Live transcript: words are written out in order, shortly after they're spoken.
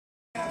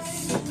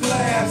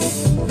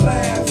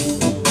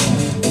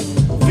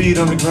Feet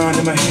on the ground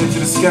and my hands to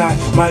the sky.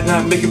 Might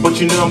not make it,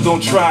 but you know I'm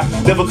gonna try.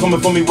 Never coming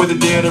for me whether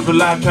dead or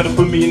alive. Try to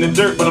put me in the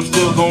dirt, but I'm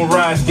still gonna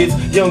rise. It's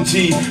Young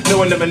G,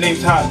 knowing that my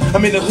name's hot.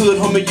 I'm in the hood,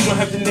 homie, you don't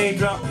have to name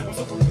drop.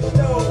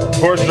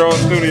 Horse Draw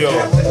Studio.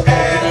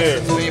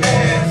 Yeah.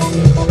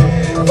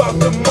 Fuck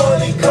the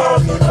money,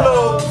 cars and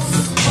clothes.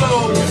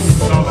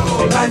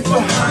 Life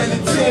behind the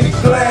tinted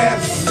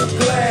glass.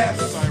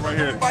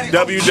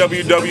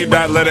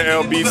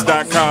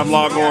 www.letterlbeats.com.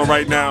 Log on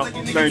right now.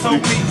 Thank you.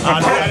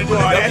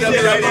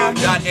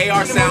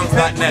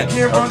 www.arsounds.net.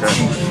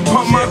 Okay. We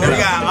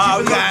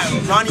got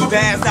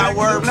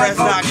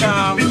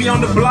RonnieBass.wordpress.com. We got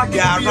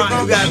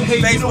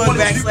Facebook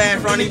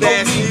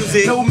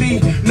 /RonnieBassMusic. No me,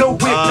 no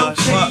whip, no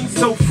chain,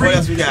 so free. What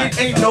else we got? It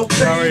ain't no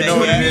thing. Already know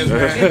what it is,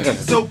 man.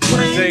 So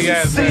plain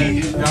to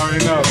see. You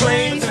already know.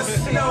 Plain to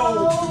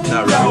snow.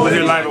 We're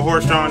here live at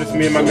Horse Draw. It's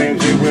me and my man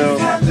J Will.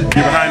 You're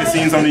behind the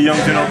scenes on the Young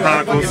General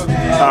Chronicles.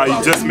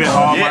 You just met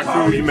all my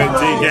crew. You met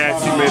Jay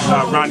Gas, you met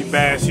Ronnie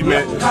Bass, you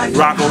met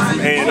Rocco from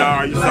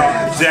A&R, you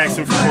saw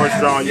Jackson from Horse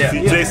Draw, you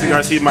see Jason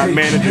Garcia, my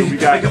manager. We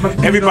got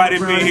everybody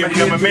being here. We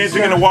got my man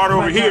drinking the water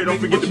over here. Don't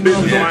forget the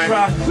business line.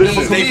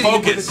 Listen, stay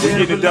focused. We're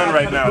getting it done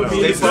right now.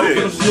 This is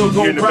it.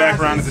 Here in the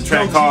background is a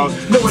track called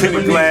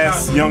Tinted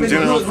Glass, Young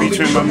General,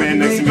 featuring my man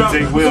next to me,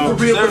 Jay Will.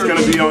 It's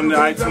going to be on the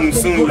iTunes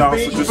soon, y'all,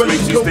 so just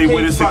make sure you stay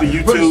with us at the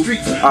YouTube,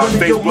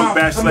 Facebook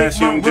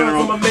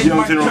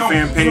 /Young General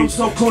fan page.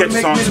 Catch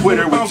us on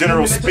Twitter with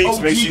General Speaks.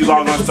 Make sure you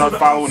log on, start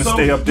following, and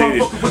stay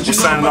updated. We're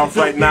signing off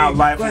right now,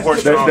 live from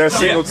Horse Draw. That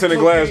single Tinted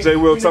Glass, J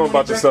Will, tell me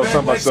about yourself.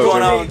 Tell me about yourself. What's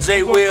going on?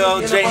 J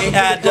Will,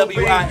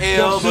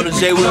 JAIWIL. Go to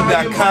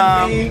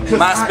jwill.com.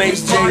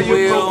 MySpace, J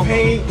Will. I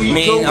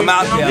mean, I'm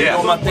out there. I'm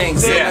doing my thing.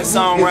 Singing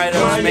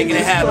songwriters, making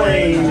it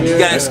happen. You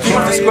got to excuse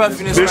the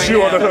scruffiness This right you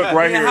now. on the hook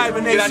right here.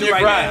 Get on your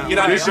grind.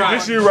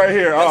 This you right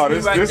here. Oh,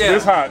 this hot.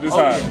 This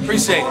hot.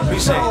 Appreciate it.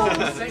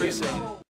 Appreciate it.